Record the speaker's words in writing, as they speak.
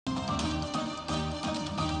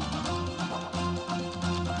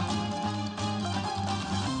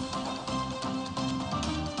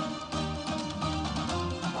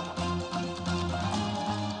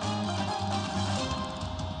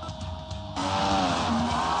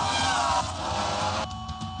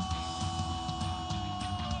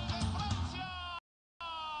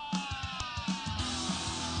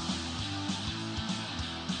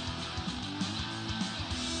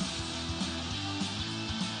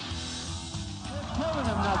giving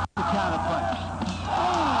him not the counterpunch.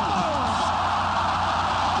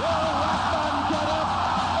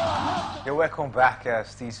 You're welcome back,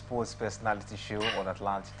 Steve Sports Personality Show on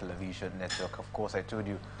Atlantic Television Network. Of course, I told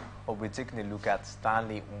you we'll be taking a look at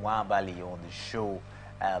Stanley Nwabali on the show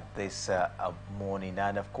this morning.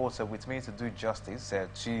 And of course, with me to do justice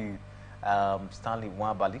to Stanley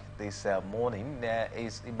Nwabali this morning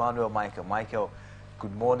is Emmanuel Michael. Michael,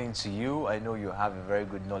 good morning to you. I know you have a very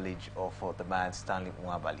good knowledge of the man Stanley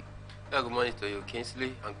Nwabali. Yeah, good morning to you,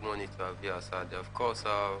 Kingsley, and good morning to our viewers out there. Of course,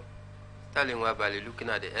 Stanley Nwabali, looking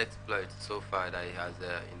at the exploits so far that he has,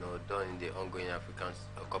 done in the ongoing African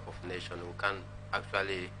Cup of Nations, we can't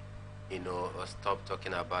actually, stop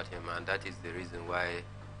talking about him, and that is the reason why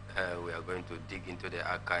we are going to dig into the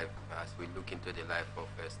archive as we look into the life of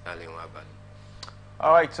Stanley Nwabali.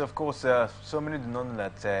 All right, so of course, so many do not know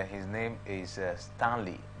that his name is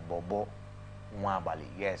Stanley Bobo Nwabali.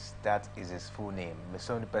 Yes, that is his full name.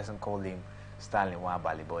 So many person call him Stanley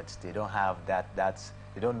Nwabali, but they don't have that.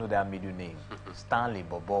 They don't know that middle name. Stanley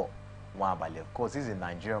Bobo Nwabali. Of course, he's a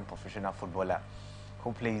Nigerian professional footballer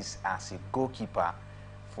who plays as a goalkeeper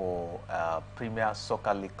for Premier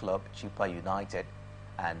Soccer League club Chippa United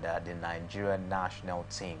and the Nigerian national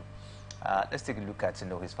team. Let's take a look at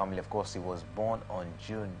his family. Of course, he was born on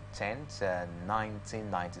June 10th,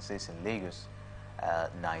 1996 in Lagos,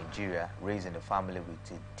 Nigeria. Raised in a family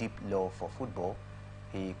with a deep love for football,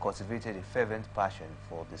 he cultivated a fervent passion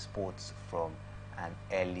for the sports from an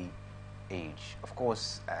early age. Of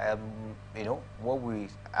course, what we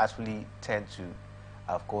actually tend to,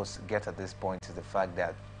 of course, get at this point is the fact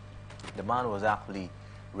that the man was actually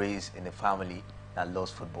raised in a family that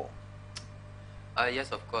loves football.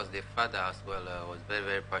 Yes, of course, the father as well was very,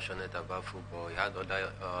 very passionate about football. He had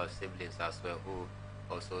other siblings as well who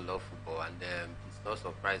also love football, and it's not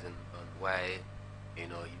surprising on why, he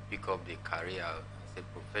picked up the career as a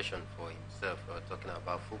profession for himself, talking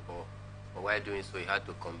about football. But while doing so, he had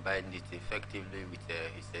to combine it effectively with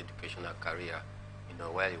his educational career.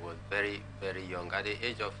 While he was very, very young, at the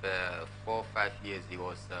age of 4 or 5 years, he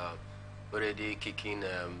was already kicking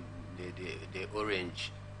the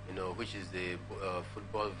orange, which is the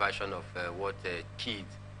football version of what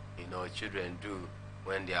kids, children do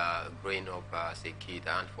when they are growing up as a kid.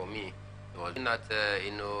 And for me, it was that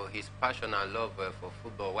his passion and love for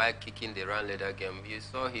football while kicking the round leather game. We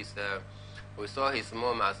saw his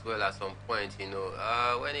mom as well at some point.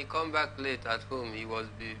 When he come back late at home, he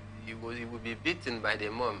would be beaten by the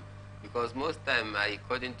mom, because most time,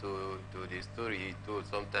 according to the story he told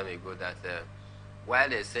some time ago, that while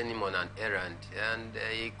they sent him on an errand, and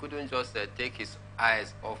he couldn't just take his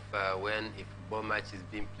eyes off when a football match is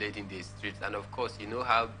being played in the streets. And of course, you know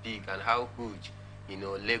how big and how huge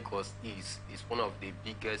Lagos is. It's one of the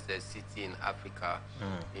biggest city in Africa.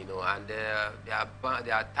 And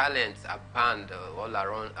their talents are banned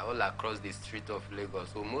all across the street of Lagos.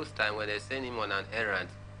 So most time when they send him on an errand,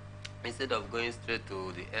 instead of going straight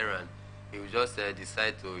to the errand, he will just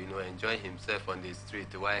decide to enjoy himself on the street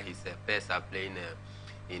while his peers are playing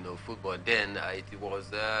football. Then it was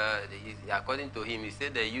according to him, he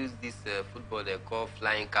said they use this football they call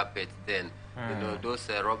flying carpet. Then those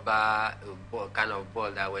rubber ball, kind of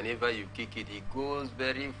ball that whenever you kick it, it goes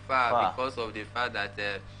very far because of the fact that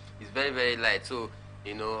it's very, very light. So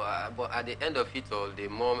but at the end of it all, the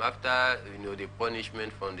mom, after the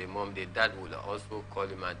punishment from the mom, the dad would also call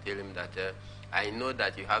him and tell him that I know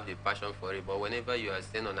that you have the passion for it, but whenever you are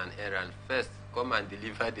sent on an errand, first come and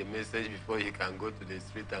deliver the message before you can go to the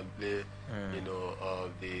street and play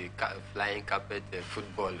the flying carpet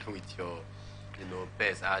football with your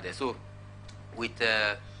peers out there. So with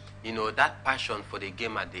that passion for the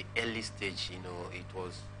game at the early stage, it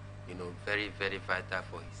was very, very vital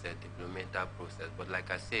for his developmental process. But like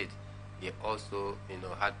I said, he also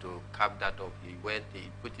had to cap that up. He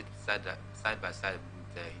put it side by side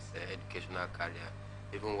with his educational career.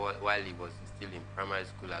 Even while he was still in primary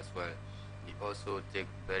school as well, he also take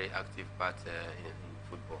very active part in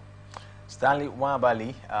football. Stanley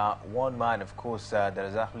Nwabali, one man, of course, that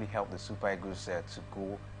has actually helped the Super Eagles to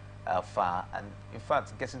go far, and in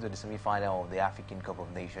fact, getting to the semi-final of the African Cup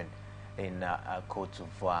of Nations in Côte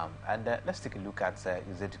d'Ivoire. And let's take a look at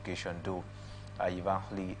his education, though you've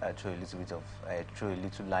actually thrown a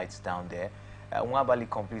little lights down there. Nwabali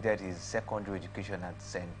completed his secondary education at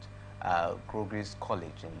St. Gregory's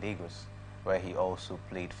College in Lagos, where he also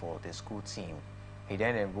played for the school team. He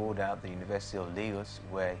then enrolled at the University of Lagos,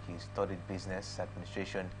 where he studied business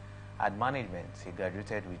administration and management. He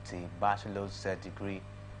graduated with a bachelor's degree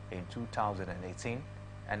in 2018,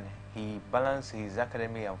 and he balanced his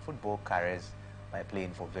academic and football careers by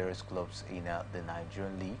playing for various clubs in the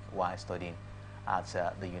Nigerian league while studying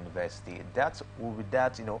at the university. That with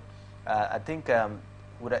that, I think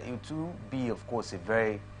it will be, of course, a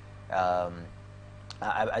very um,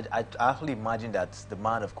 I actually imagine that the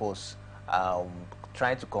man, of course,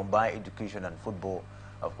 trying to combine education and football,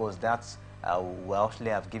 of course, that's will actually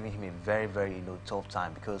have given him a very, very, tough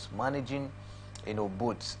time, because managing,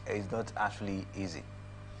 both is not actually easy.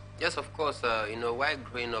 Yes, of course. While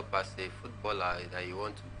growing up as a footballer that you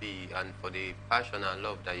want to be, and for the passion and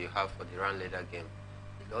love that you have for the round leader game,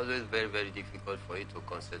 it's always very, very difficult for you to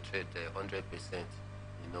concentrate 100%,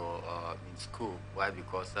 in school. Why?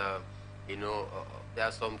 Because, there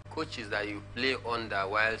are some coaches that you play under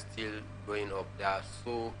while still growing up. They are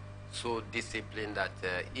so disciplined that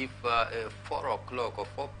if 4 o'clock or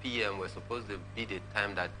 4 p.m. was supposed to be the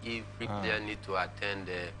time that every player need to attend,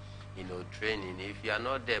 training. If you are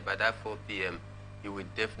not there by that 4 p.m., you will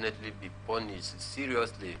definitely be punished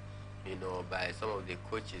seriously, by some of the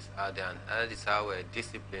coaches out there. And that is how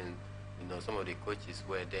disciplined, some of the coaches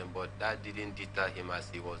were then. But that didn't deter him, as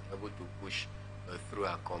he was able to push through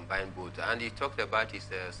a combined both. And he talked about his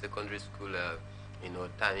secondary school,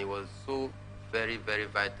 time. He was so very, very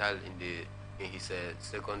vital in his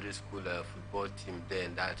secondary school football team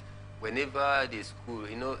then, that whenever the school,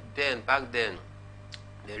 then back then,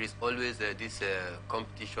 there is always this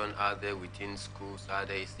competition out there within schools.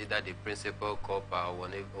 There is either the principal cup or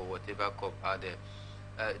whatever cup out there.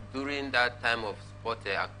 During that time of sport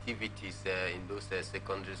activities in those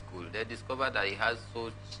secondary schools, they discovered that he has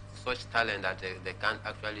such talent that they can't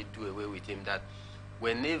actually do away with him. That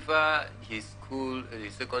whenever his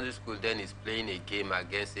secondary school then is playing a game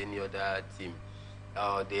against any other team,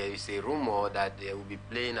 there is a rumor that they will be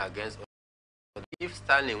playing against. If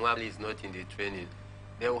Stanley Nwabali is not in the training,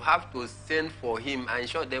 they will have to send for him, and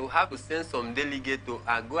sure, they will have to send some delegate to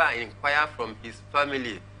go and inquire from his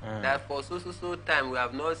family that for so time we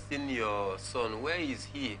have not seen your son. Where is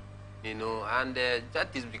he? And that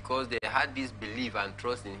is because they had this belief and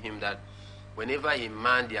trust in him that whenever he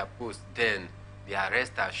manned their post, then they are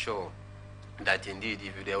rest assured that indeed,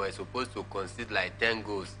 if they were supposed to concede like 10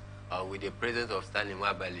 goals with the presence of Stanley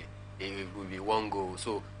Nwabali, it would be 1 goal.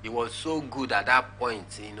 So he was so good at that point,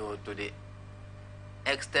 to the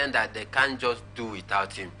extent that they can't just do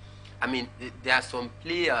without him. I mean, there are some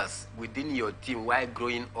players within your team while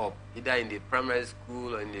growing up, either in the primary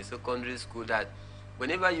school or in the secondary school, that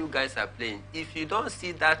whenever you guys are playing, if you don't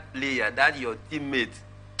see that player, that your teammate,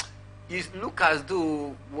 it look as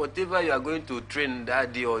though whatever you are going to train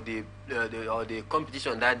that day, or the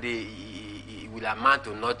competition that day, it will amount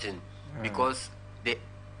to nothing, because they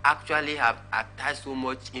actually have attached so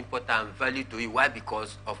much importance and value to you. Why?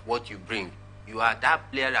 Because of what you bring. You are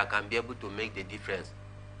that player that can be able to make the difference.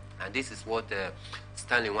 And this is what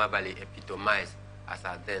Stanley Nwabali epitomized as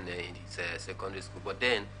then in his secondary school. But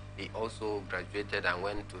then he also graduated and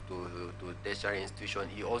went to tertiary institution.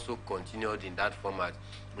 He also continued in that format.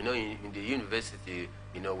 In the university,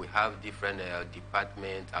 we have different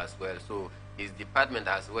departments as well. So his department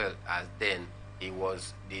as well, as then, he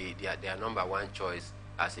was their number one choice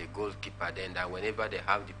as a goalkeeper then, that whenever they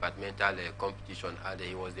have departmental competition,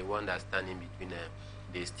 he was the one that standing between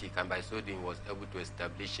the stick, and by so doing he was able to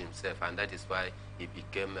establish himself, and that is why he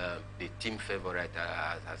became the team favorite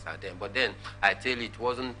as then. But then I tell you, it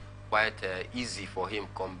wasn't quite easy for him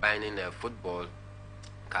combining a football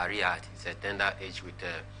career at his tender age with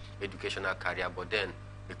educational career. But then,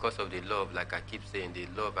 because of the love, like I keep saying, the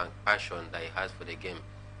love and passion that he has for the game,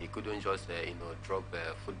 he couldn't just, drop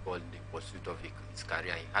football in the pursuit of his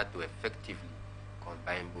career. He had to effectively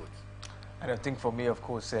combine both. And I think for me, of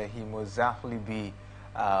course, he must actually be,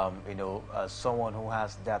 someone who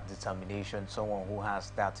has that determination, someone who has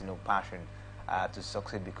that, passion to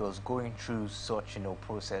succeed, because going through such,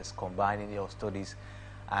 process, combining your studies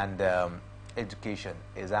and education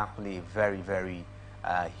is actually a very, very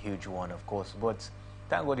huge one, of course. But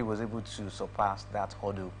thank God he was able to surpass that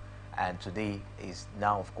hurdle. And today is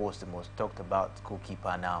now, of course, the most talked about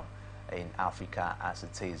goalkeeper now in Africa, as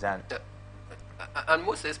it is. And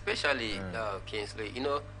most especially, Kingsley,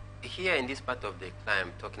 here in this part of the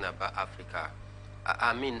climb, talking about Africa,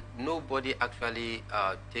 I mean, nobody actually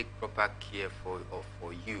take proper care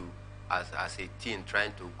for you as a teen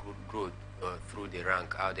trying to grow through the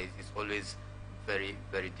rank. It's always very,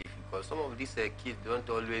 very difficult. Some of these kids don't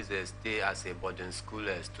always stay as a boarding school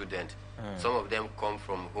student. Some of them come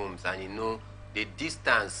from homes, and the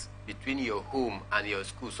distance between your home and your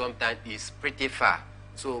school sometimes is pretty far.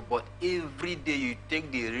 So, but every day you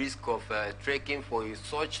take the risk of trekking for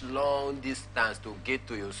such long distance to get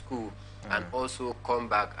to your school and also come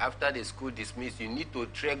back. After the school dismissed, you need to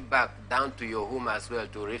trek back down to your home as well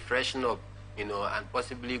to refreshen up, and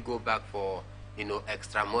possibly go back for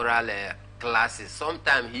extramural classes.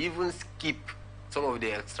 Sometimes he even skip some of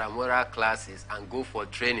the extramural classes and go for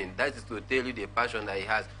training. That is to tell you the passion that he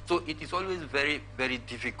has. So it is always very, very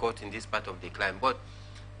difficult in this part of the climb. But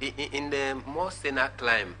in the more senior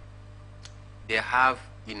climb, they have,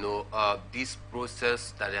 this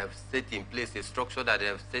process that they have set in place, a structure that they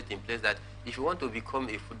have set in place that if you want to become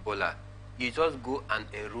a footballer, you just go and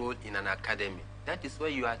enroll in an academy. That is where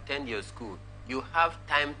you attend your school. You have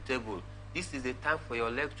timetable. This is the time for your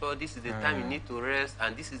lecture, this is the time you need to rest,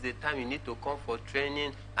 and this is the time you need to come for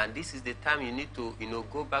training, and this is the time you need to,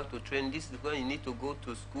 go back to training, this is when you need to go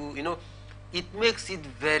to school. It makes it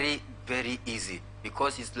very, very easy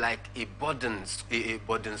because it's like a boarding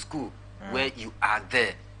school where you are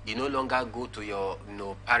there. You no longer go to your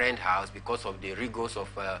parent house because of the rigors of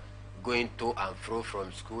going to and fro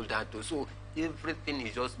from school down to. So everything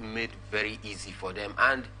is just made very easy for them,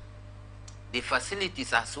 and the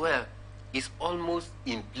facilities as well is almost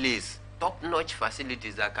in place. Top-notch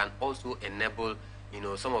facilities that can also enable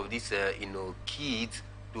some of these kids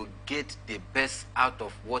to get the best out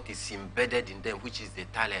of what is embedded in them, which is the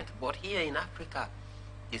talent. But here in Africa,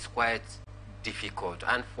 it's quite difficult.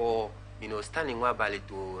 And for Stanley Nwabali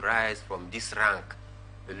to rise from this rank,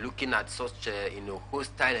 looking at such a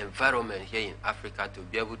hostile environment here in Africa, to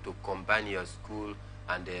be able to combine your school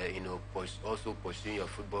and also pursuing your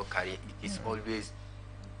football career, it is always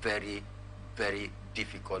very, very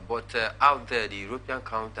difficult. But out there, the European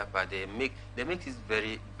counterpart, they make it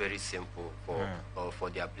very, very simple for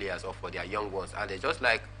their players or for their young ones. And they just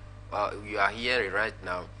like you are hearing right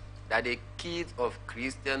now, that the kids of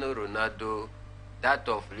Cristiano Ronaldo, that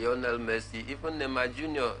of Lionel Messi, even Neymar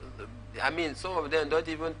Jr., I mean, some of them don't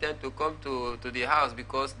even tend to come to the house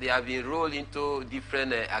because they have enrolled into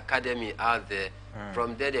different academy out there.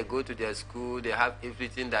 From there, they go to their school. They have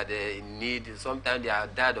everything that they need. Sometimes their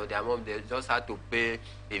dad or their mom, they just have to pay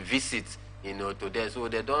a visit, to them. So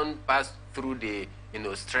they don't pass through the,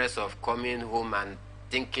 stress of coming home and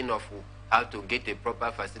thinking of how to get a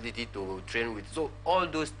proper facility to train with. So all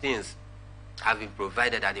those things have been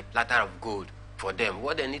provided at a platter of gold for them.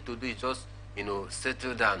 What they need to do is just,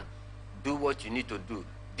 settle down, do what you need to do.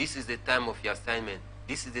 This is the time of your assignment.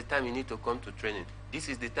 This is the time you need to come to training. This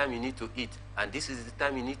is the time you need to eat. And this is the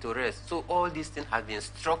time you need to rest. So all these things have been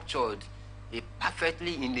structured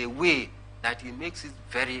perfectly in a way that it makes it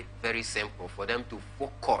very, very simple for them to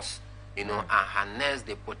focus, and harness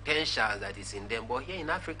the potential that is in them. But here in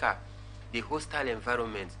Africa, the hostile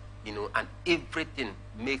environment, and everything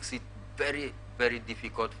makes it very, very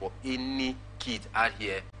difficult for any kid out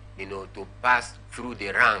here, to pass through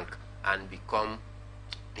the rank and become,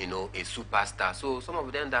 a superstar. So some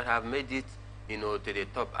of them that have made it, to the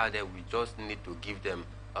top out there, we just need to give them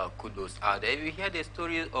kudos out there. If you hear the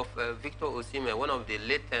story of Victor Osimhen, one of the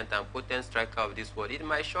latent and potent strikers of this world, it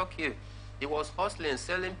might shock you. He was hustling,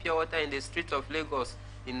 selling pure water in the streets of Lagos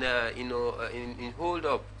in hold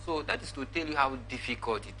up. So that is to tell you how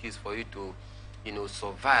difficult it is for you to,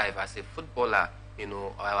 survive as a footballer,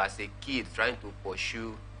 or as a kid trying to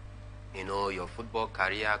pursue, your football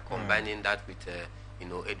career, combining that with,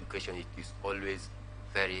 education. It is always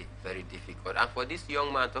very, very difficult. And for this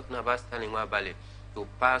young man talking about Stanley Nwabali to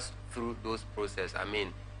pass through those processes, I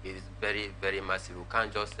mean, it is very, very massive. We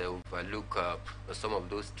can't just overlook some of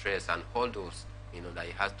those stress and hurdles, that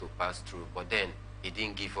he has to pass through. But then he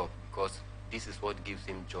didn't give up because this is what gives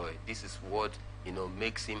him joy. This is what,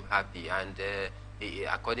 makes him happy. And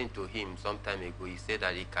according to him, some time ago, he said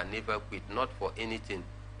that he can never quit, not for anything,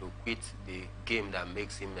 to quit the game that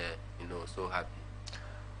makes him, so happy.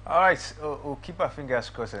 All right, we'll keep our fingers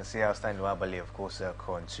crossed and see how Stanley Nwabali, of course,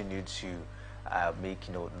 continue to make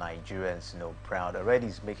Nigerians proud. Already,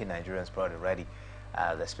 he's making Nigerians proud already,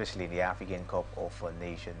 especially in the African Cup of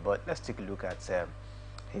Nations. But let's take a look at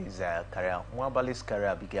his career. Nwabali's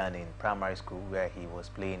career began in primary school, where he was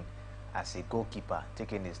playing as a goalkeeper,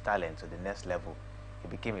 taking his talent to the next level. He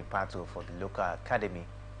became a partner for the local academy,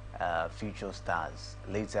 Future Stars.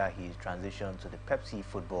 Later, he transitioned to the Pepsi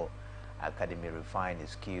Football Academy, refine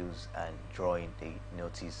his skills and drawing the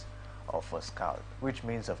notice of a scout, which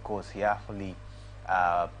means, of course, he actually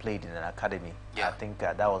played in an academy. Yeah. I think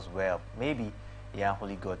that was where maybe he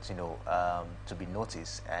actually got to be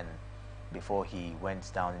noticed, and before he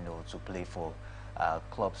went down to play for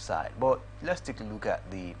club side. But let's take a look at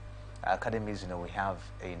the academies we have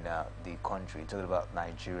in the country. Talking about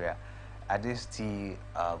Nigeria, are there still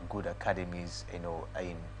good academies in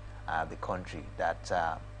the country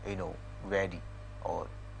that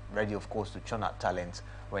ready, of course, to churn out talent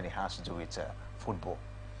when it has to do with football?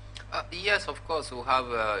 Yes, of course, we have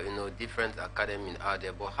different academies out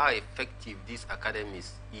there, but how effective these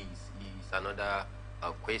academies is another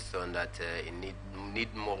question that it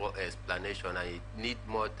need more explanation, and it need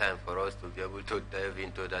more time for us to be able to dive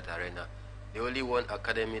into that arena. The only one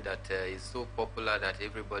academy that is so popular that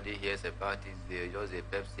everybody hears about is just a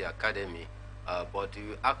Pepsi Academy. But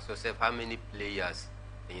you ask yourself how many players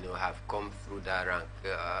have come through that rank.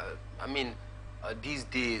 I mean, these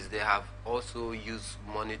days they have also used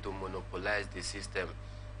money to monopolize the system.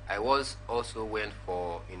 I was also went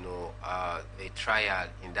for a trial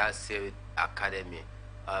in that same academy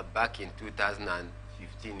back in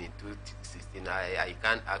 2015, in 2016. I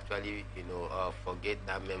can't actually forget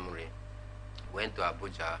that memory. Went to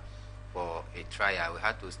Abuja for a trial. We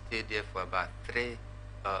had to stay there for about 3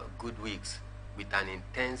 good weeks with an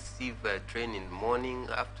intensive training, morning,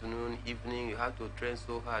 afternoon, evening. You have to train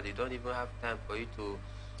so hard. You don't even have time for you to,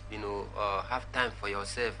 have time for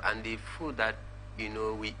yourself. And the food that,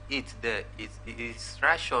 we eat there is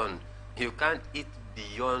ration. You can't eat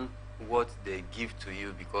beyond what they give to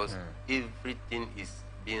you because everything is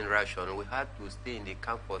being rationed. We had to stay in the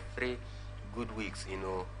camp for 3 good weeks,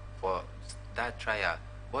 for that trial.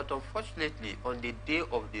 But unfortunately, on the day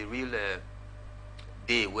of the real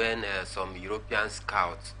day when some European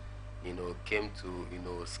scouts, came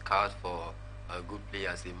to, scout for good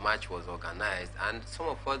players, a match was organized, and some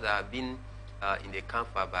of us that have been in the camp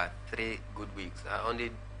for about 3 good weeks. On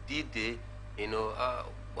the D-Day,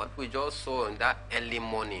 what we just saw in that early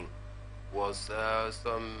morning was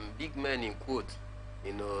some big men in quotes,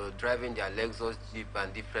 driving their Lexus Jeep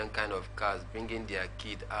and different kind of cars, bringing their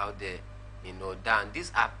kid out there, down.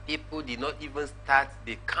 These are people did not even start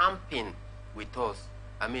the camping with us.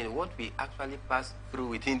 I mean, what we actually passed through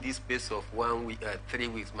within this space of 1 week, 3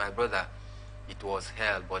 weeks, my brother, it was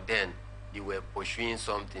hell. But then you were pursuing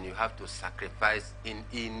something. You have to sacrifice in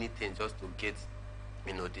anything just to get,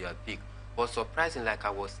 their peak. But surprising, like I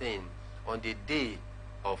was saying, on the day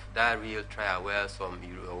of that real trial where some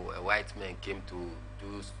white men came to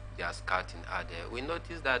do their scouting out there, we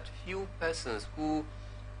noticed that few persons who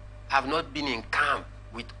have not been in camp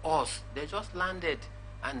with us, they just landed,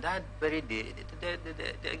 and that very day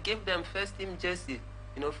they gave them first team jersey,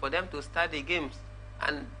 for them to start the games.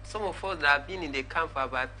 And some of us that have been in the camp for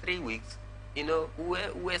about 3 weeks,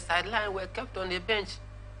 we're sidelined, we're kept on the bench,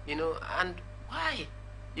 and why?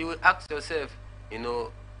 You will ask yourself,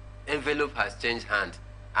 envelope has changed hand,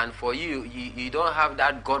 and for you don't have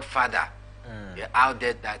that godfather out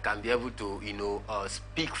there that can be able to,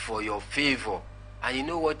 speak for your favor. And you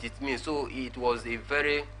know what it means. So it was a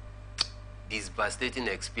very devastating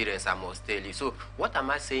experience, I must tell you. So what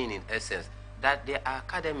am I saying in essence? That there are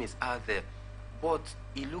academies out there, but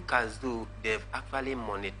it looks as though they've actually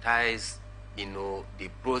monetized, the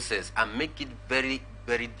process and make it very,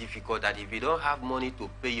 very difficult that if you don't have money to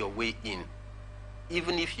pay your way in,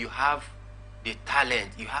 even if you have the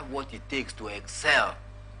talent, you have what it takes to excel,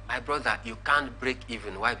 my brother, you can't break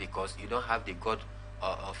even. Why? Because you don't have the God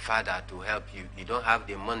father to help you. You don't have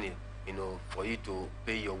the money, for you to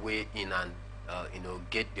pay your way in and,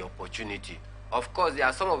 get the opportunity. Of course, there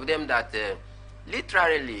are some of them that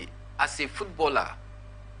literally, as a footballer,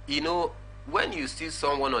 when you see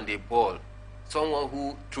someone on the ball, someone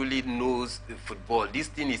who truly knows football, this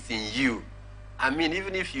thing is in you. I mean,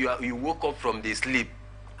 even if you woke up from the sleep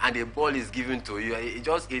and the ball is given to you,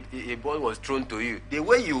 a ball was thrown to you, the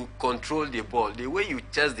way you control the ball, the way you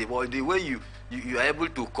chase the ball, the way you are able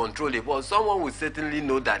to control the ball, someone will certainly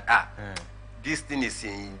know that, this thing is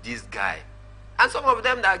in this guy. And some of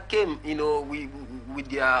them that came, with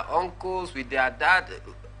their uncles, with their dad,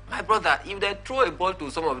 my brother, if they throw a ball to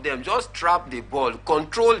some of them, just trap the ball,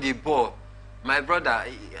 control the ball. My brother,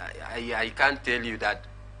 I can't tell you that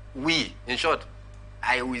in short,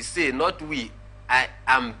 I will say, not we, I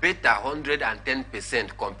am better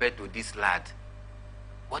 110% compared to this lad.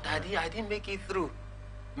 But I didn't make it through.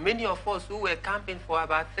 Many of us who were camping for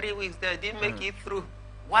about 3 weeks there didn't make it through.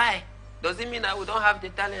 Why? Does it mean that we don't have the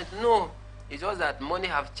talent? No. It's just that money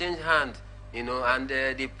have changed hands, and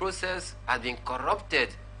the process has been corrupted.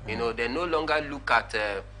 They no longer look at,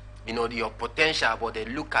 your potential, but they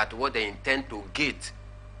look at what they intend to get,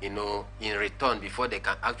 in return before they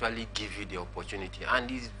can actually give you the opportunity.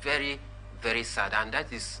 And it's very, very sad. And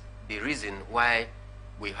that is the reason why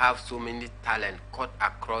we have so many talent cut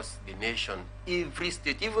across the nation. Every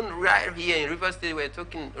state, even right here in River State, we're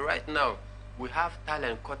talking right now, we have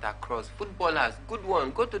talent cut across. Footballers, good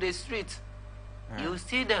one, go to the streets. You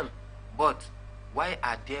see them. But why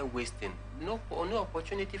are they wasting? No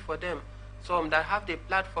opportunity for them. Some that have the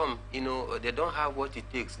platform, they don't have what it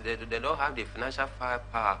takes. They don't have the financial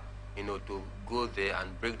firepower, to go there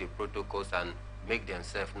and break the protocols and make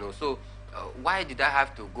themselves known. So why did I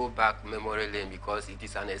have to go back memory lane? Because it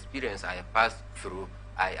is an experience I passed through.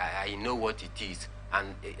 I know what it is,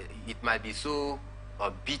 and it might be so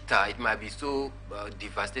bitter, it might be so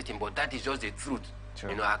devastating, but that is just the truth. Sure.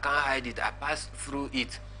 I can't hide it. I passed through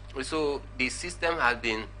it. So the system has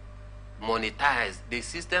been monetized. The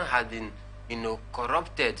system has been,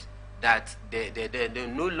 corrupted, that they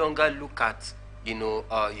no longer look at,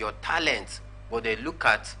 your talent, but they look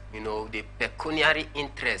at, the pecuniary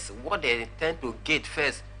interest, what they tend to get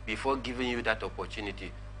first before giving you that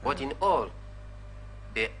opportunity. But in all,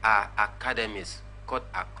 there are academies cut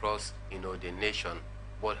across, the nation.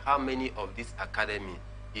 But how many of this academy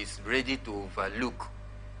is ready to overlook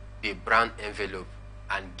the brown envelope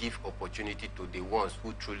and give opportunity to the ones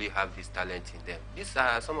who truly have this talent in them? These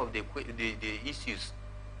are some of the issues.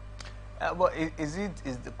 But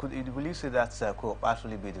will you say that could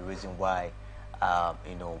actually be the reason why,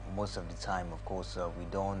 most of the time, of course, we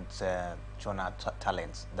don't churn out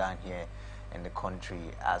talents down here in the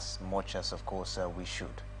country as much as, of course, we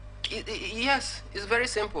should? Yes, it's very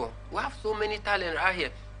simple. We have so many talent out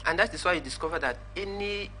here, and that is why you discover that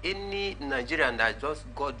any Nigerian that just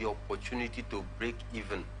got the opportunity to break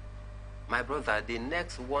even, my brother, the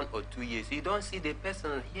next 1 or 2 years, you don't see the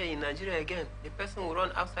person here in Nigeria again. The person will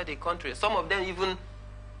run outside the country. Some of them even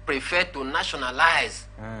prefer to nationalize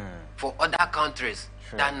for other countries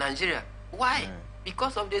than Nigeria. Why?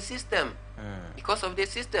 Because of the system. Because of the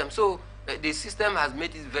system. So the system has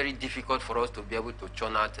made it very difficult for us to be able to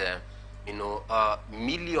churn out,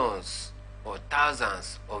 millions or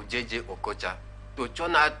thousands of JJ Okocha, to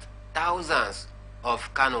churn out thousands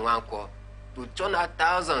of Kanu Nwankwo, to churn out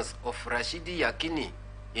thousands of Rashidi Yakini.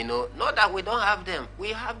 Not that we don't have them. We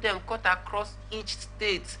have them cut across each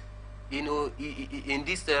state, in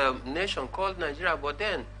this nation called Nigeria. But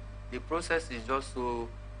then the process is just so,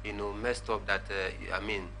 messed up that,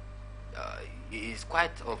 it's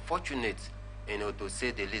quite unfortunate, to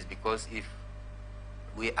say the least, because if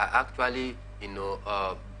we are actually,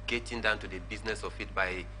 getting down to the business of it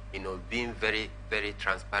by, being very, very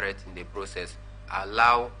transparent in the process,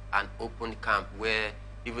 allow an open camp where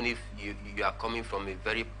even if you are coming from a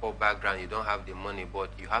very poor background, you don't have the money, but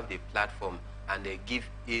you have the platform, and they give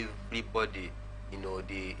everybody,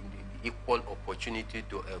 the equal opportunity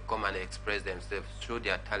to come and express themselves, show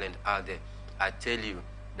their talent out there. I tell you,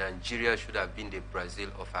 Nigeria should have been the Brazil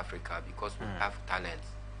of Africa, because we have talent.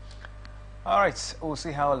 All right, we'll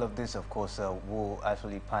see how all of this, of course, will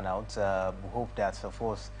actually pan out. We hope that, of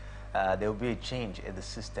course, there will be a change in the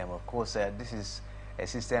system. Of course, this is a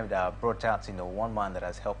system that brought out, one man that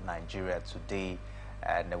has helped Nigeria today,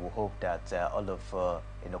 and we hope that all of,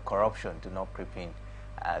 corruption do not creep in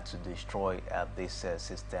to destroy this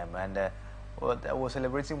system. And we're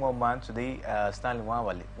celebrating one man today, Stanley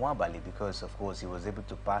Nwabali, because, of course, he was able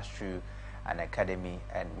to pass through an academy,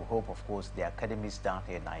 and we hope, of course, the academies down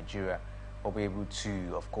here in Nigeria will be able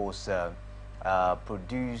to, of course,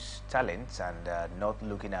 produce talents and not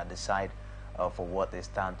looking at the side for what they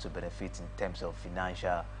stand to benefit in terms of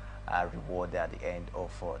financial reward at the end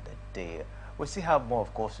of the day. We still have more,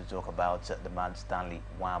 of course, to talk about the man Stanley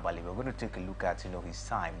Nwabali. We're going to take a look at, his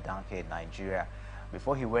time down here in Nigeria.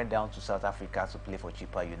 Before he went down to South Africa to play for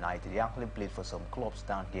Chippa United, he actually played for some clubs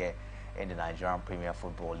down here in the Nigerian Premier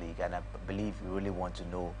Football League, and I believe you really want to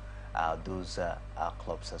know those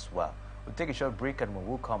clubs as well. We'll take a short break, and when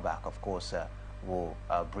we'll come back, of course, we'll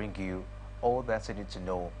bring you all that you need to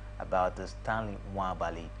know about the Stanley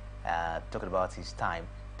Nwabali, talking about his time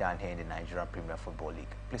down here in the Nigerian Premier Football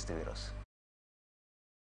League. Please stay with us.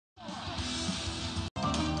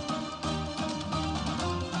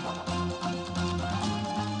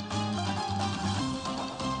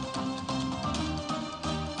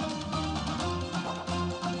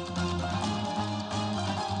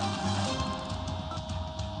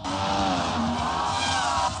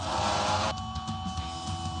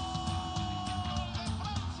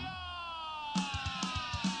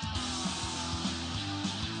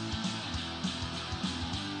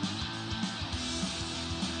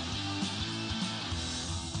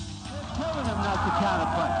 Telling him not to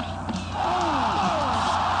counterpunch.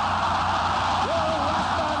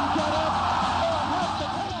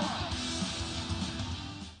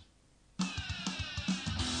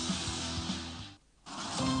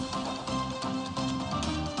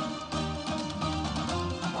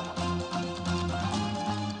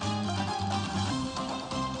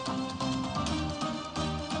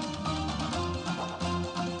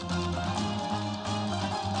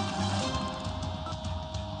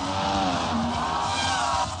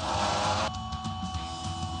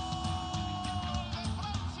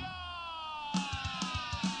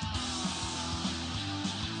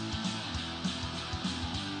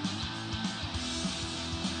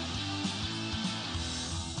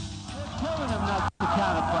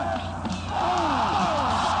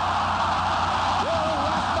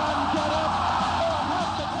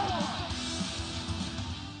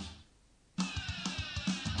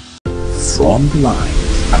 from the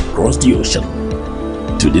lines across the ocean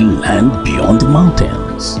to the land beyond the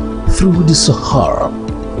mountains, through the Sahara,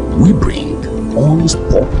 we bring on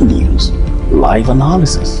sport news, live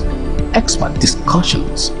analysis, expert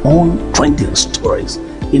discussions on trending stories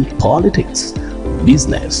in politics,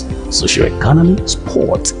 business, socio-economy,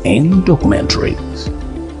 sports, and documentaries.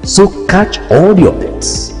 So catch all the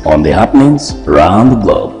updates on the happenings around the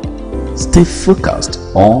globe. Stay focused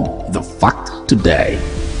on the fact today,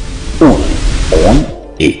 only on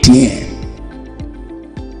ATN.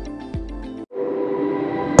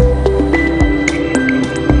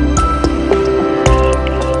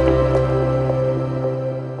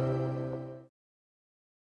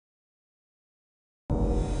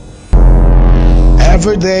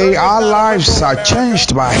 Every day our lives are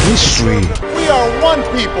changed by history. We are one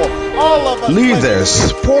people, all of us.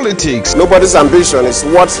 Leaders, politics, nobody's ambition is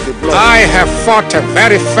what the blood. I have fought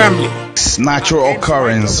very firmly. natural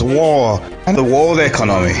occurrence, war, and the world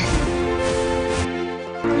economy.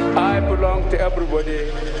 I belong to everybody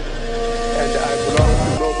and I belong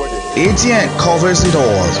to nobody. ATN covers it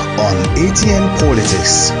all on ATN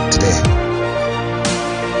Politics today.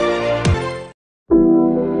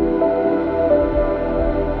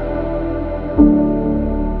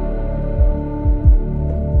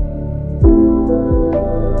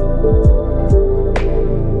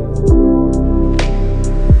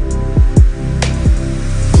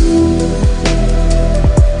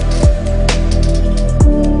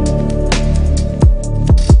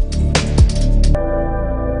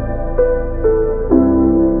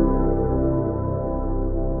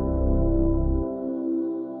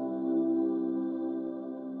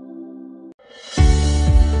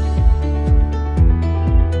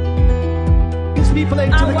 People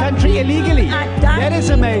into the country illegally. That is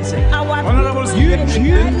amazing. Honorable You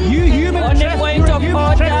human On the point of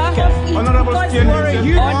order. Honorable You are a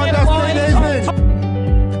human On the point of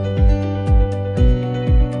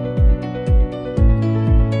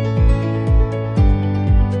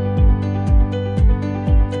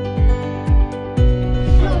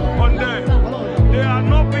They are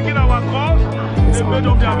not picking our calls. They made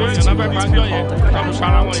up their minds. So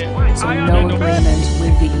no agreement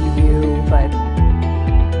with the EU, but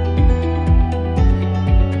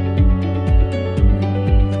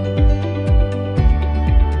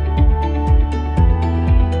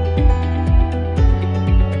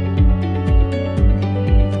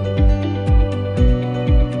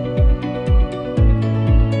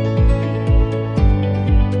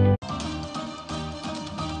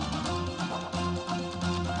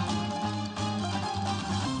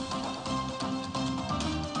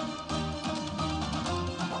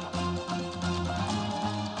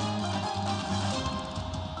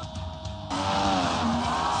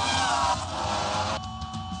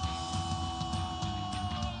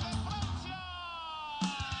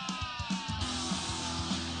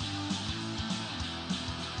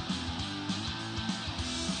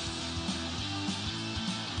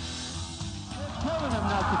telling them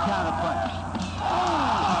not to counterpunch.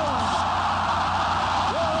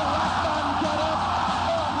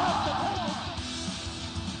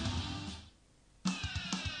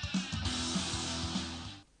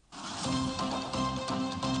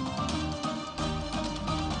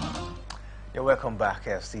 You're welcome back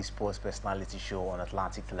as the Sports Personality Show on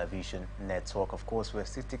Atlantic Television Network. Of course, we're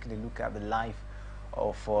still taking a look at the life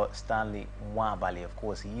of Stanley Nwabali. Of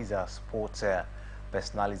course, he is a sports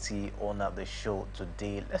personality on the show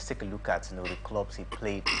today. Let's take a look at the clubs he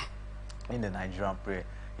played in the Nigerian Premier.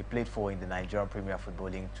 He played for in the Nigerian Premier Football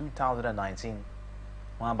League. In 2019,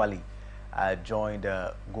 Nwabali joined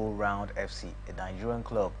Go Round FC, a Nigerian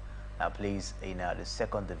club that plays in the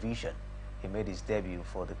second division. He made his debut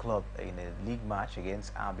for the club in a league match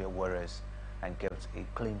against Abia Warriors and kept a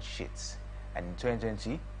clean sheet. And in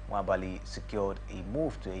 2020, Nwabali secured a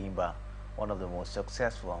move to Enyimba, one of the most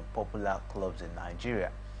successful and popular clubs in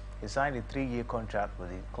Nigeria. He signed a 3-year contract with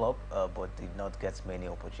the club, but did not get many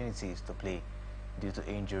opportunities to play due to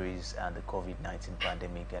injuries and the COVID-19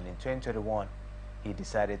 pandemic. And in 2021, he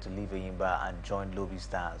decided to leave Enyimba and join Lobby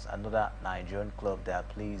Stars, another Nigerian club that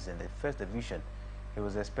plays in the first division. He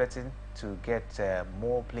was expecting to get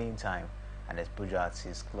more playing time and exposure at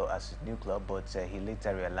his new club, but he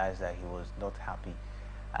later realized that he was not happy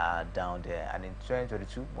down there. And in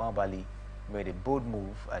 2022, Nwabali made a bold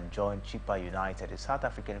move and joined Chippa United, a South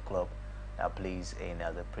African club that plays in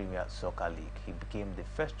the Premier Soccer League. He became the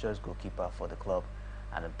first choice goalkeeper for the club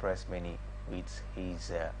and impressed many with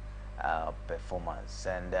his performance.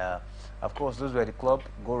 And of course, those were the club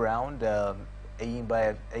go round.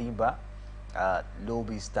 Enyimba,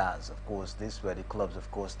 Lobby Stars, of course, these were the clubs,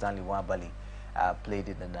 of course, Stanley Nwabali played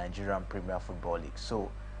in the Nigerian Premier Football League.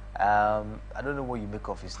 So I don't know what you make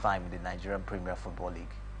of his time in the Nigerian Premier Football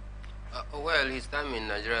League. Well, his time in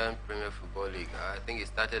Nigerian Premier Football League, I think he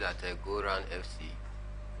started at Go Round FC,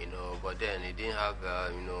 but then he didn't have,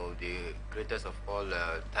 the greatest of all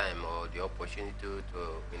time or the opportunity to,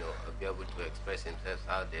 be able to express himself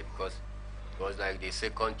out there, because it was like the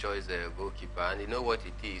second choice goalkeeper. And you know what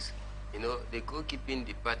it is? The goalkeeping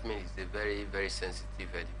department is a very, very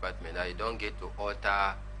sensitive department. You don't get to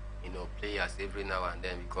alter, players every now and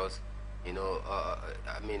then because,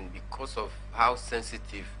 because of how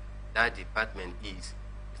sensitive that department is.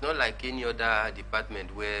 It's not like any other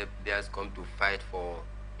department where players come to fight for,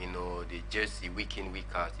 the jersey week in, week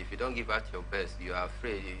out. If you don't give out your best, you are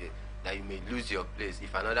afraid that you may lose your place.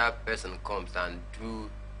 If another person comes and do,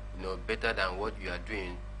 better than what you are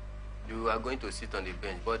doing, you are going to sit on the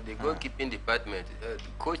bench. But the goalkeeping department, the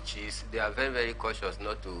coaches, they are very, very cautious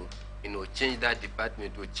not to, change that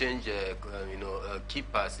department, to change,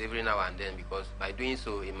 keepers every now and then, because by doing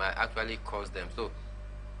so, it might actually cost them. So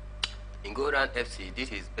in Go Round FC, he did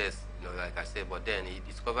his best, like I said, but then he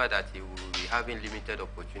discovered that he will be having limited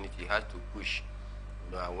opportunity. He had to push.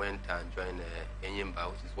 I went and joined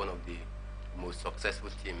Enyimba, which is one of the most successful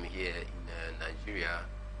teams here in Nigeria,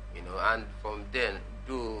 and from then,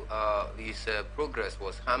 though his progress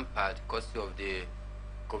was hampered because of the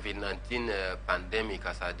COVID-19 pandemic,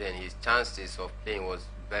 as at then, his chances of playing was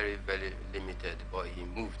very, very limited, but he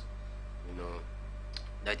moved,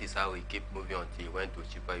 That is how he kept moving until he went to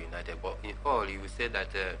Chippa United. But in all, he would say that,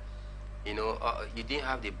 he didn't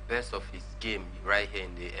have the best of his game right here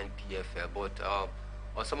in the NPFL. But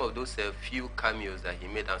on some of those few cameos that he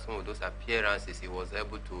made and some of those appearances, he was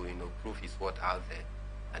able to, prove his worth out there.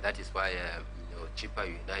 And that is why, Chippa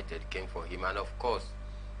United came for him. And of course,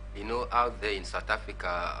 out there in South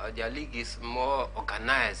Africa, their league is more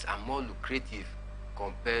organized and more lucrative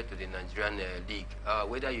compared to the Nigerian league.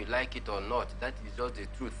 Whether you like it or not, that is just the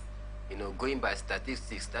truth. Going by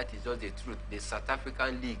statistics, that is just the truth. The South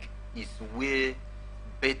African league is way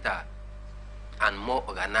better and more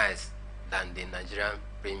organized than the Nigerian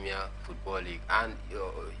Premier Football League. And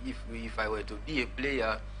if I were to be a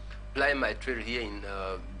player, apply my trade here in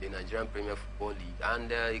the Nigerian Premier Football League, and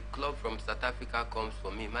a club from South Africa comes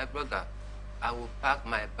for me, my brother, I will pack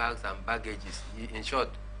my bags and baggages, in short,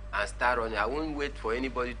 and start running. I won't wait for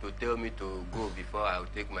anybody to tell me to go before I will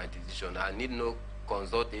take my decision. I need no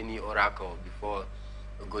consult any oracle before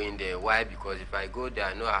going there. Why? Because if I go there,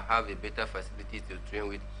 I know I have a better facility to train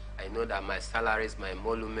with. I know that my salaries, my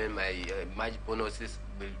emolument, my match bonuses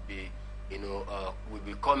will be, will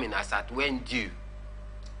be coming as at when due.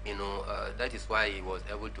 That is why he was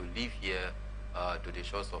able to live here to the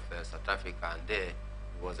shores of South Africa, and there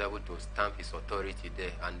he was able to stamp his authority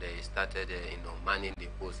there, and he started, manning the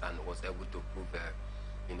post and was able to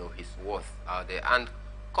prove, his worth out there. And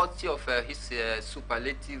courtesy of his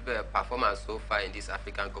superlative performance so far in this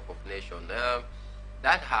African Cup of Nations,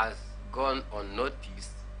 that has gone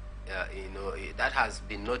unnoticed. That has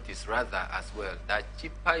been noticed rather as well. That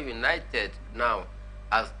Chippa United now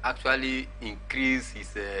has actually increased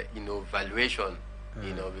his, valuation,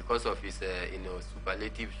 because of his,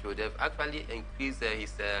 superlative show. They've actually increased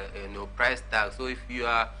his, price tag. So if you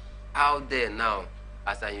are out there now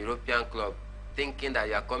as an European club thinking that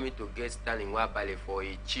you are coming to get Stanley Nwabali for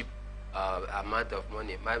a cheap amount of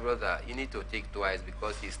money, my brother, you need to think twice,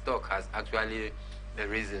 because his stock has actually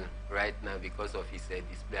risen right now because of his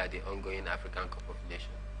display at the ongoing African Cup of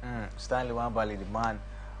Nations. Stanley Nwabali, the man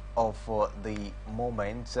of the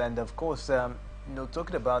moment. And of course,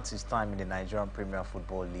 talking about his time in the Nigerian Premier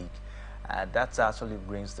Football League, that actually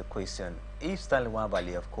brings the question: if Stanley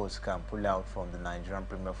Nwabali, of course, can pull out from the Nigerian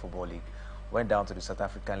Premier Football League, went down to the South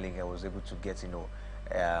African League and was able to get,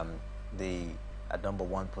 the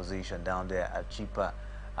 #1 position down there at Chippa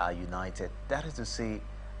United, that is to say,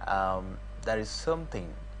 there is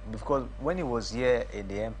something, because when he was here in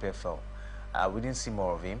the MPFL, we didn't see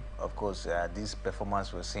more of him. Of course, this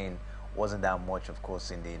performance we're seeing wasn't that much, of course,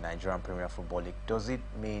 in the Nigerian Premier Football League. Does it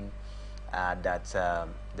mean that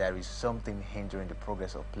there is something hindering the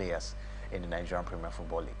progress of players in the Nigerian Premier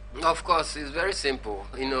Football League? Of course, it's very simple.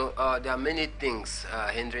 There are many things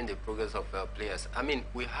hindering the progress of players. I mean,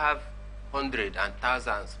 we have hundreds and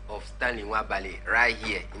thousands of Stanley Nwabali right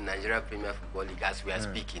here in Nigerian Premier Football League as we are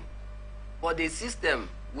speaking. But the system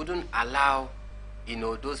wouldn't allow,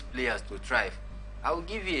 those players to thrive. I will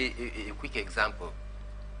give you a quick example.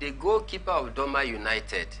 The goalkeeper of Doma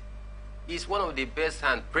United is one of the best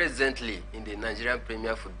hands presently in the Nigerian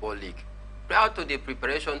Premier Football League. Prior to the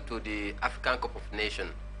preparation to the African Cup of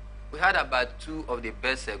Nations, we had about 2 of the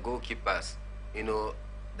best goalkeepers,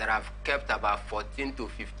 that have kept about 14 to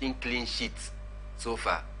 15 clean sheets so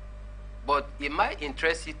far. But it might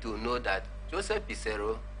interest you to know that Joseph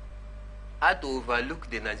Pissarro had to overlook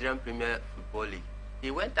the Nigerian Premier Football League. He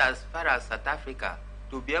went as far as South Africa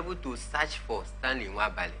to be able to search for Stanley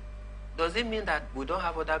Nwabali. Does it mean that we don't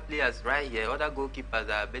have other players right here, other goalkeepers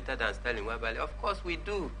that are better than Stanley Nwabali? Of course we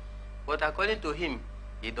do. But according to him,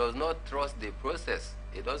 he does not trust the process.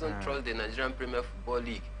 He doesn't trust the Nigerian Premier Football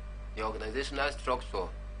League, the organizational structure,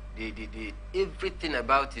 the everything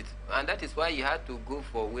about it. And that is why he had to go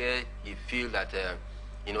for where he feels that,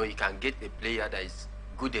 he can get a player that is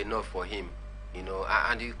good enough for him,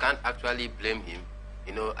 and you can't actually blame him.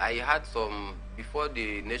 I had some, before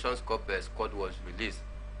the Nations Cup squad was released,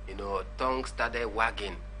 tongue started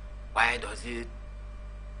wagging. Why does he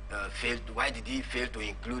why did he fail to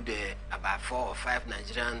include about 4 or 5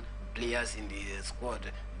 Nigerian players in the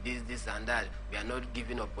squad? This and that. We are not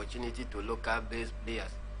giving opportunity to local-based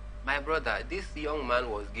players. My brother, this young man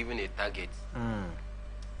was given a target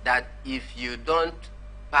that if you don't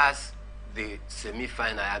pass the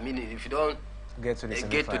semi-final, I mean, if you don't get to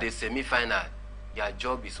the semi-final, your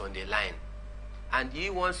job is on the line. And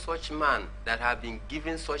you want such man that have been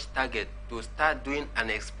given such target to start doing an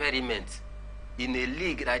experiment in a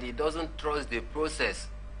league that he doesn't trust the process,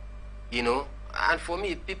 And for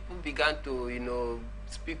me, people began to,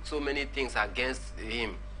 speak so many things against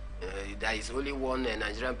him. There is only one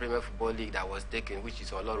Nigerian Premier Football League that was taken, which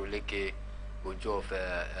is Olorunleke Ojo of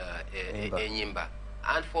Enyimba.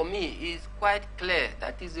 And for me, it's quite clear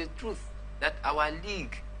that is the truth, that our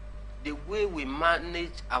league, the way we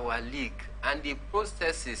manage our league and the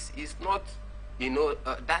processes is not,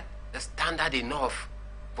 that standard enough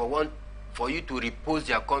for you to repose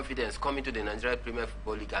your confidence coming to the Nigerian Premier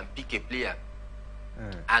Football League and pick a player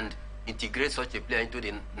and integrate such a player into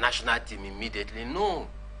the national team immediately. No.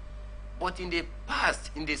 But in the past,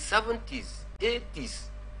 in the 70s, 80s,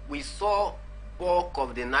 we saw bulk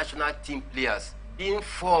of the national team players being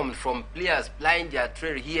formed from players plying their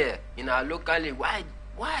trade here in our local league. Why?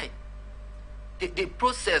 The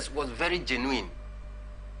process was very genuine.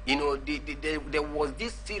 There was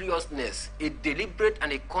this seriousness, a deliberate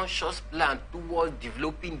and a conscious plan towards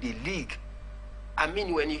developing the league. I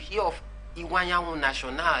mean, when you hear of Iwanyawu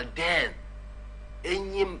National, then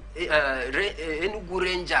Enugu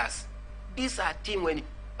Rangers, these are teams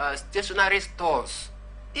stationary stores.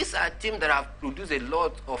 These are teams that have produced a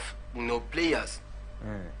lot of players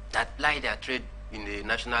that ply their trade in the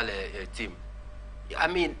national team. I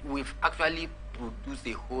mean, we've actually produced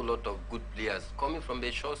a whole lot of good players coming from the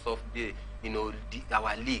shores of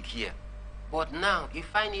our league here. But now you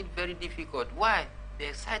find it very difficult. Why? The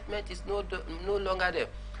excitement is no longer there.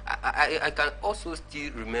 I can also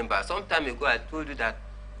still remember some time ago I told you that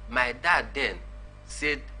my dad then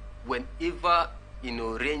said whenever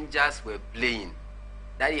Rangers were playing,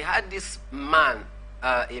 that he had this man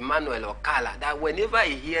Emmanuel Okala, that whenever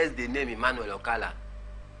he hears the name Emmanuel Okala,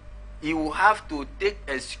 he will have to take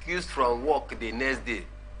excuse from work the next day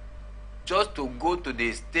just to go to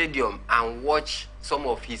the stadium and watch some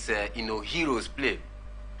of his heroes play.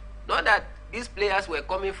 Not that these players were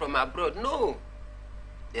coming from abroad. No.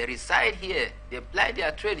 They reside here. They ply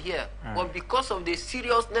their trade here. But because of the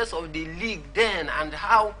seriousness of the league then and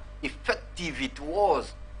how effective it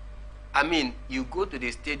was, I mean, you go to the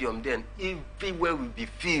stadium then, everywhere will be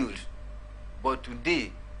filled. But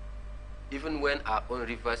today, even when our own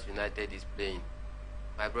Rivers United is playing,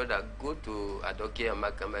 my brother, go to Adoke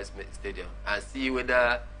Amakama Stadium and see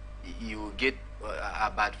whether you get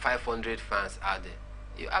about 500 fans out there.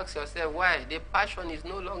 You ask yourself why. The passion is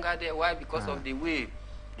no longer there. Why? Because of the way,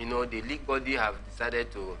 the league body have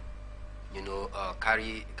decided to,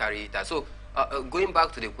 carry it out. So, going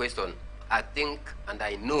back to the question, I think, and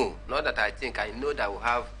I know, not that I think, I know that we'll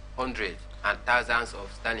have hundreds and thousands of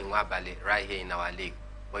Stanley Nwabali right here in our league.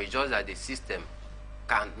 But it's just that the system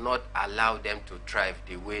cannot allow them to thrive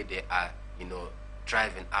the way they are,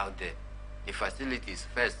 thriving out there. The facilities,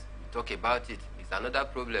 first, we talk about it, it's another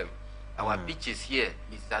problem. Our pitches here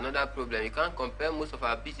is another problem. You can't compare most of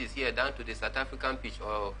our pitches here down to the South African pitch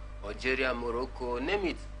or Algeria, Morocco, name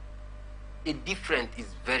it. The difference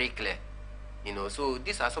is very clear. So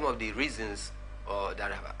these are some of the reasons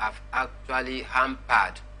that have actually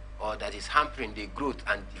hampered or that is hampering the growth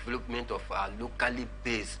and development of our locally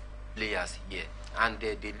based players here. And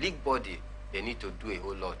the league body, they need to do a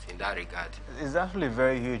whole lot in that regard. It's actually a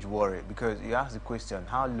very huge worry because you ask the question,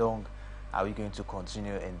 how long are we going to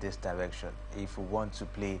continue in this direction? If we want to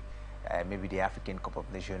play maybe the African Cup of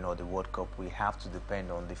Nations or the World Cup, we have to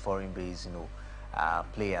depend on the foreign-based,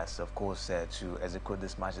 players, of course, to execute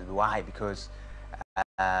this matches. Why? Because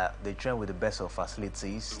They train with the best of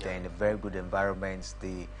facilities. They're in a very good environment.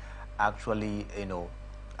 They actually,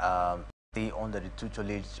 stay under the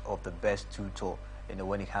tutelage of the best tutor,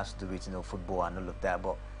 when it has to do with, football and all of that.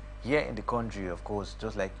 But here in the country, of course,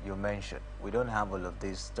 just like you mentioned, we don't have all of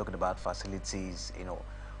this, talking about facilities,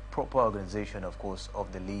 proper organization, of course,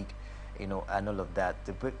 of the league, and all of that.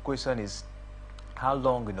 The big question is, how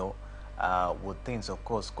long, would things, of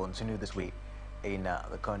course, continue this way in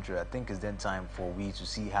the country? I think it's then time for we to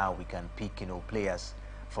see how we can pick, players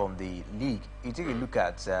from the league. You take a look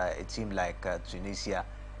at a team like Tunisia,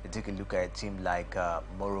 you take a look at a team like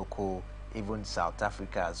Morocco, even South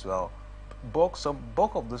Africa as well. Bulk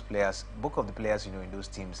of the players, in those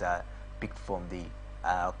teams are picked from the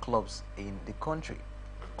clubs in the country,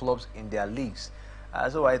 clubs in their leagues.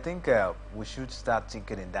 So I think we should start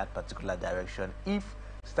thinking in that particular direction. If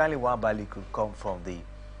Stanley Nwabali could come from the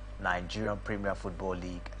Nigerian Premier Football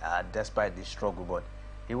League, despite the struggle, but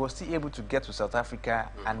he was still able to get to South Africa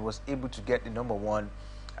and was able to get the #1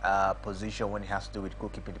 position when it has to do with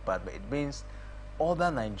goalkeeping department. It means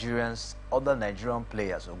other Nigerian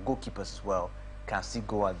players or goalkeepers as well can still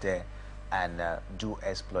go out there and do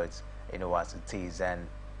exploits, as it is. And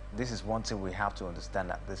this is one thing we have to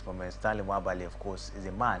understand at this moment. Stanley Nwabali, of course, is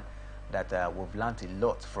a man that we've learned a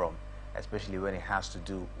lot from, especially when it has to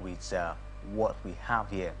do with what we have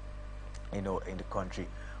here, in the country.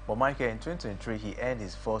 But Michael, in 2023, he earned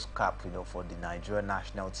his first cap, for the Nigerian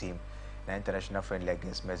national team in an international friendly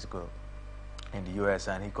against Mexico in the US,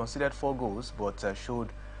 and he conceded 4 goals, but showed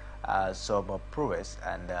some prowess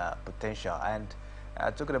and potential. And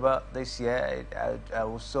talking about this year, I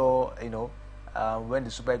also, when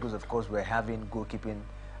the Super Eagles, of course, were having goalkeeping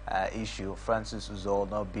issue, Francis Uzor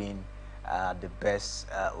not being the best,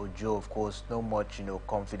 Ojo, of course, no much,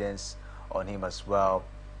 confidence on him as well.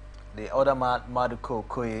 The other man, Maduko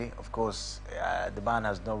Okoye, of course, the man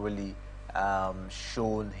has not really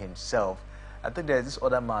shown himself. I think there's this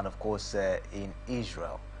other man, of course, in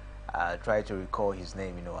Israel. Try to recall his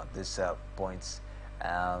name, at this point.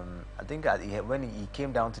 I think when he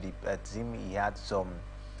came down to the team, he had some,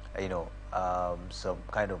 some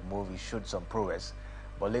kind of move. He showed some prowess,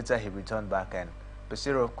 but later he returned back, and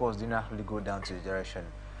Pesero, of course, didn't actually go down to the direction.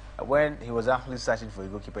 When he was actually searching for a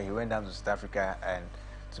goalkeeper, he went down to South Africa and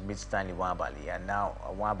to meet Stanley Nwabali, and now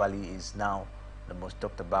Nwabali is now the most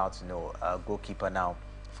talked about, goalkeeper now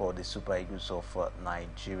for the Super Eagles of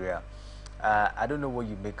Nigeria. I don't know what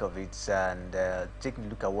you make of it, and taking a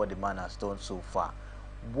look at what the man has done so far.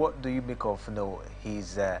 What do you make of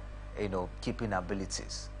his keeping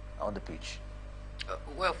abilities on the pitch?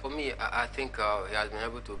 Well, for me, I think he has been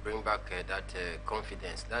able to bring back that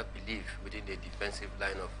confidence, that belief within the defensive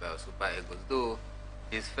line of Super Eagles. Though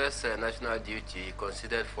his first national duty, he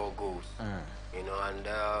conceded 4 goals, and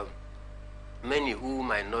many who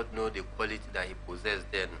might not know the quality that he possessed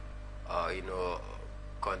then,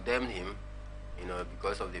 condemned him,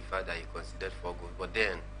 because of the fact that he conceded 4 goals. But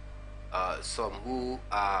then, some who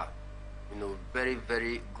are, very,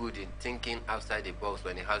 very good in thinking outside the box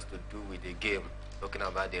when it has to do with the game, talking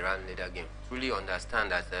about the Rand Leader game, truly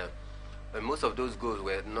understand that most of those goals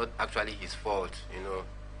were not actually his fault.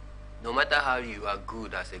 No matter how you are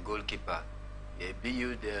good as a goalkeeper, be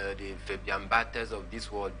you the Fabian Barthez of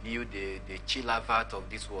this world, be you the Chilavat of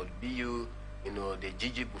this world, be you, the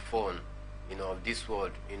Gigi Buffon, of this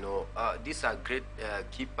world, these are great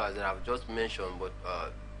keepers that I've just mentioned, but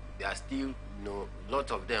there are still,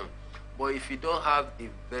 lots of them. But if you don't have a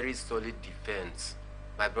very solid defense,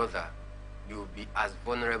 my brother, you'll be as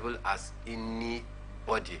vulnerable as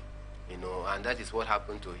anybody, and that is what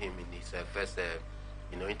happened to him in his first,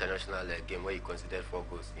 international game where he considered 4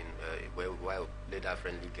 goals in while later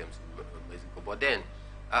friendly games in Mexico. But then,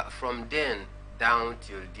 from then down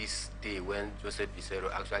till this day, when Joseph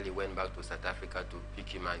Pizarro actually went back to South Africa to pick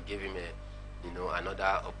him and give him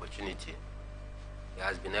another opportunity, he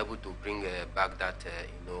has been able to bring back that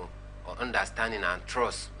understanding and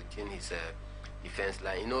trust within his defense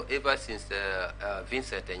line. Ever since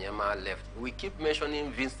Vincent Enyama left, we keep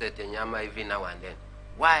mentioning Vincent Enyama every now and then.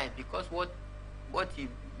 Why? Because what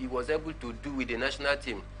he was able to do with the national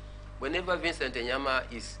team, whenever Vincent Enyama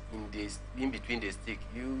is in between the stick,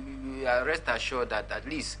 you are rest assured that at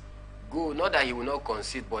least goal, not that he will not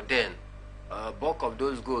concede, but then bulk of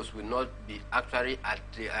those goals will not be actually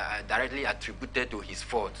directly attributed to his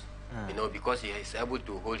fault, because he is able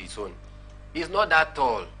to hold his own. He's not that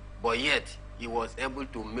tall, but yet he was able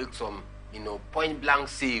to make some, point-blank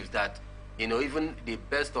saves that, even the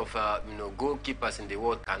best of, goalkeepers in the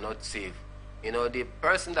world cannot save. The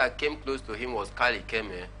person that came close to him was Kali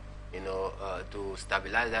Keme, to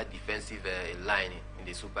stabilize that defensive line in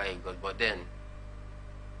the Super Eagles. But then,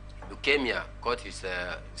 leukemia, cut his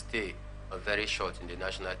stay very short in the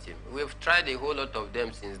national team. We've tried a whole lot of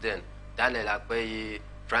them since then. Daniel Akpeyi,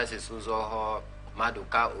 Francis Uzoho,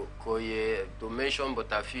 Maduka Okoye, to mention but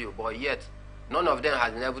a few, but yet none of them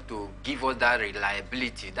has been able to give us that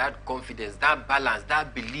reliability, that confidence, that balance,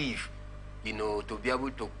 that belief, you know, to be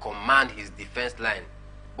able to command his defense line.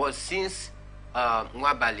 But since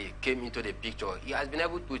Nwabali came into the picture, he has been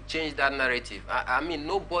able to change that narrative. I mean,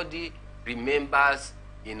 nobody remembers,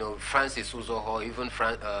 you know, Francis Uzoho, even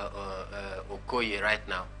Okoye right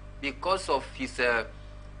now, because of his,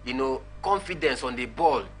 you know, confidence on the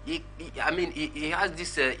ball. He has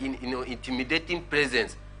this, you know, intimidating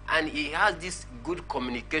presence, and he has this good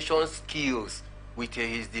communication skills with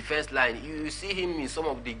his defense line. You see him in some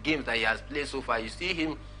of the games that he has played so far. You see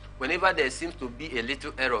him whenever there seems to be a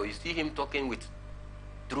little error. You see him talking with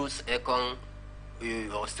Truth Ekong,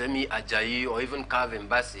 or Semi Ajayi, or even Calvin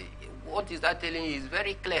Bassey. What is that telling you? Is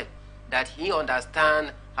very clear that he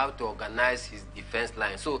understands how to organize his defense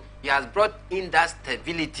line. So he has brought in that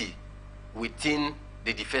stability within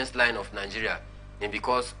the defense line of Nigeria. And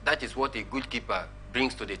because that is what a good keeper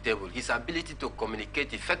brings to the table, his ability to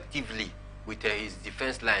communicate effectively with his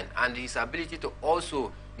defense line, and his ability to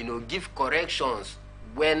also, you know, give corrections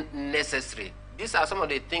when necessary. These are some of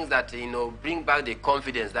the things that, you know, bring back the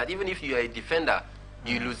confidence that even if you are a defender,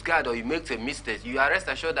 you lose guard or you make a mistake, you are rest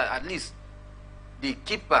assured that at least the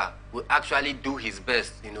keeper will actually do his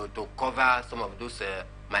best, you know, to cover some of those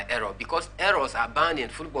my errors. Because errors are banned in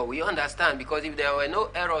football. We understand, because if there were no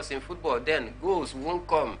errors in football, then goals won't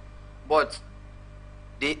come. But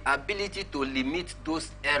the ability to limit those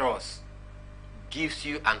errors gives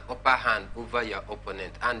you an upper hand over your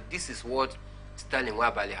opponent. And this is what Sterling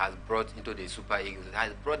Nwabali has brought into the Super Eagles. He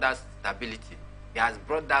has brought that stability. He has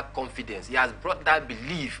brought that confidence. He has brought that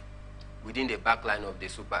belief within the backline of the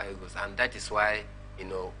Super Eagles. And that is why, you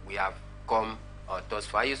know, we have come thus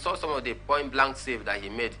far. You saw some of the point-blank save that he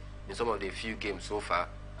made in some of the few games so far.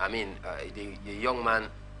 I mean, the young man,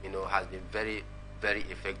 you know, has been very, very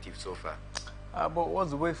effective so far. But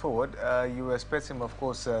what's the way forward? You expect him, of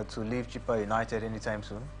course, to leave Chippa United anytime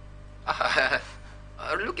soon?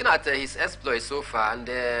 Looking at his exploits so far, and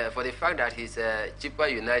for the fact that his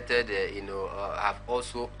Chippa United, you know, have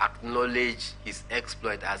also acknowledged his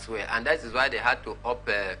exploit as well, and that is why they had to up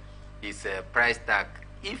his price tag.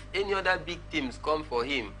 If any other big teams come for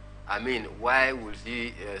him, I mean, why would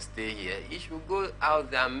he stay here? He should go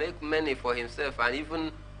out there and make money for himself and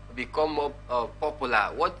even become more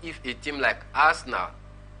popular. What if a team like Arsenal,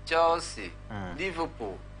 Chelsea,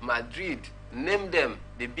 Liverpool, Madrid, name them,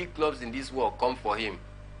 the big clubs in this world come for him?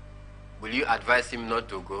 Will you advise him not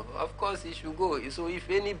to go? Of course he should go. So if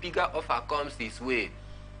any bigger offer comes his way,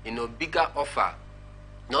 you know, bigger offer,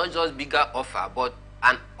 not just bigger offer, but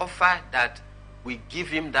an offer that will give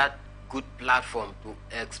him that good platform to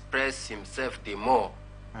express himself the more,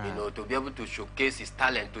 you know, to be able to showcase his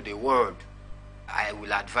talent to the world, I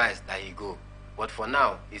will advise that he go. But for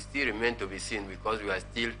now, it still remains to be seen, because we are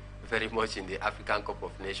still very much in the African Cup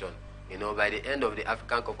of Nations. You know, by the end of the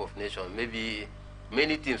African Cup of Nations, maybe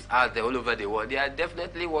many teams out there all over the world, they are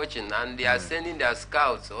definitely watching, and they are sending their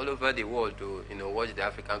scouts all over the world to, you know, watch the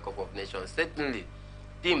African Cup of Nations. Certainly,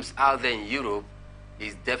 teams out there in Europe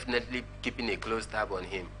is definitely keeping a close tab on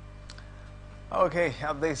him. Okay,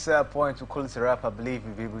 at this point, to call it a wrap, I believe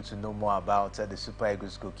we'll be able to know more about the Super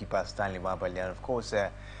Eagles goalkeeper Stanley Nwabali. And of course,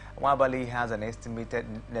 Nwabali has an estimated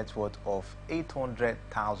net worth of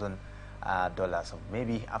 $800,000. So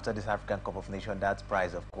maybe after this African Cup of Nations, that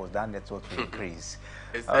price, of course, that net worth will increase.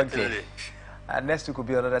 Okay. Next week will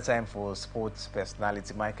be another time for sports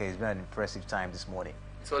personality. Michael, it's been an impressive time this morning.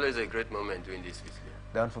 It's always a great moment doing this with you.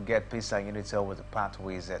 Don't forget, Peace and Unity with the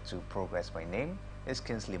pathways to progress. My name is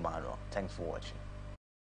Kingsley Manuel. Thanks for watching.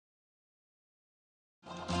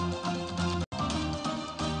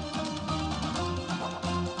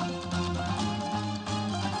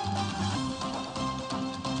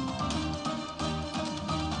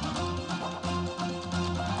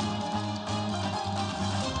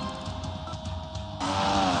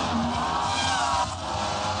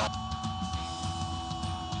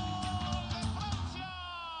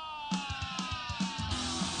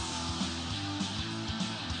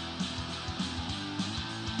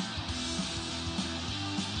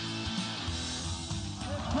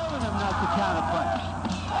 Telling him not to counterpunch.